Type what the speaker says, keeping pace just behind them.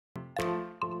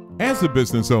As a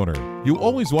business owner, you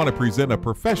always want to present a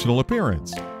professional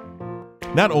appearance,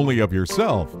 not only of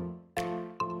yourself,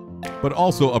 but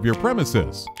also of your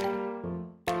premises.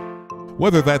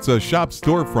 Whether that's a shop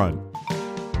storefront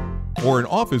or an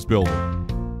office building.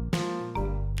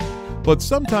 But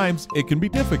sometimes it can be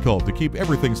difficult to keep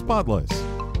everything spotless.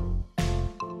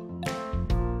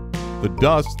 The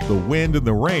dust, the wind, and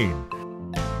the rain.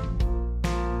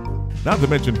 Not to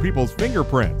mention people's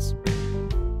fingerprints.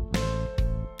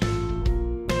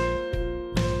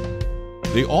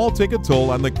 They all take a toll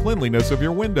on the cleanliness of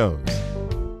your windows.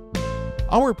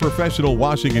 Our professional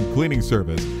washing and cleaning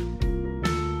service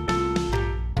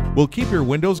will keep your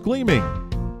windows gleaming,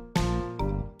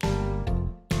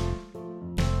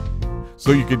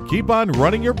 so you can keep on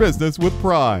running your business with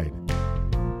pride.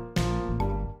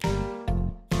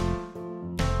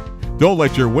 Don't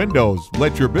let your windows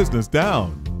let your business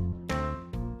down.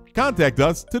 Contact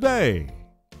us today.